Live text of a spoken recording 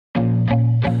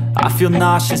I feel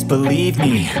nauseous, believe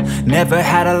me. Never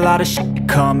had a lot of shit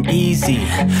come easy.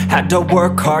 Had to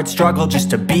work hard, struggle just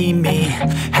to be me.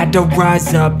 Had to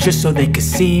rise up just so they could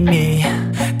see me.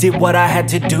 Did what I had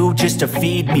to do just to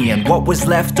feed me. And what was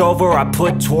left over I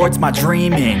put towards my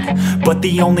dreaming. But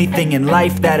the only thing in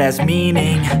life that has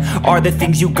meaning are the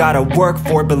things you gotta work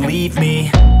for, believe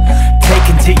me. Take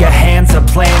into your hands a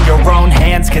plan. Your own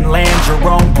hands can land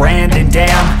your own brand. And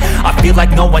damn, I feel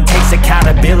like no one takes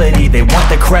accountability. They want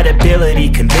the credibility,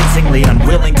 convincingly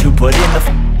unwilling to put in the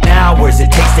hours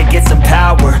it takes to get some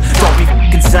power. Don't be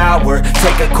f***ing sour,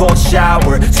 take a cold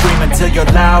shower. Scream until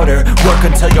you're louder, work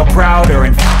until you're prouder.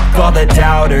 And f*** all the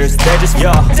doubters, they're just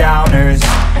your downers.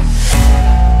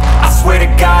 I swear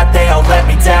to God they all let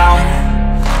me down.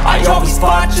 I always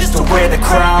fought just to wear the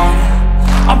crown.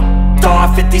 I'm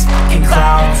off at these fucking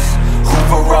clowns who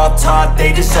were all taught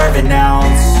they deserve an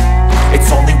ounce.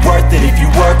 It's only worth it if you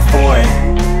work for it.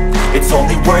 It's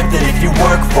only worth it if you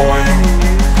work for it.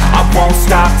 I won't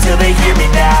stop till they hear me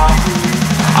now.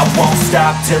 I won't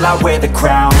stop till I wear the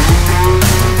crown.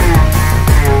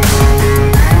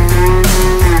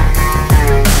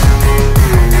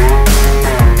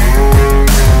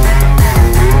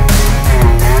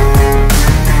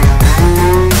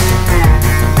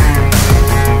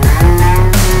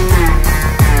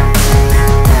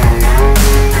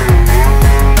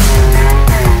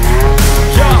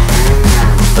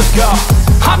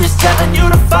 I'm just telling you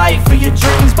to fight for your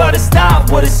dreams, but it's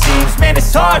not what it seems. Man,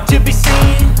 it's hard to be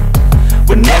seen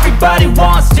when everybody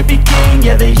wants to be king.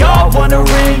 Yeah, they all wanna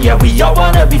ring, yeah, we all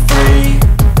wanna be free.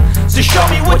 So show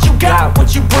me what you got,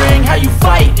 what you bring, how you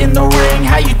fight in the ring,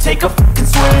 how you take a fucking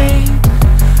swing.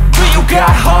 Do you got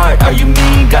heart, are you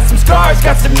mean? Got some scars,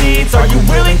 got some needs, are you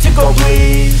willing to go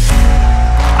bleed?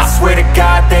 I swear to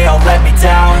God they all let me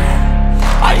down.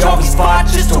 I always fought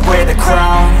just to wear the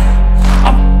crown.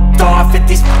 I'm off at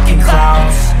these fucking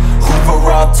clowns who were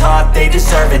all taught they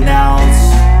deserve an ounce.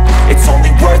 It's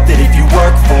only worth it if you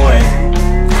work for it.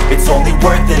 It's only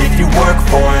worth it if you work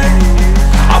for it.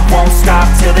 I won't stop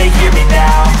till they hear me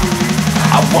now.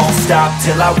 I won't stop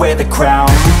till I wear the crown.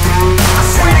 I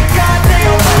swear to God they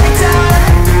all let me down.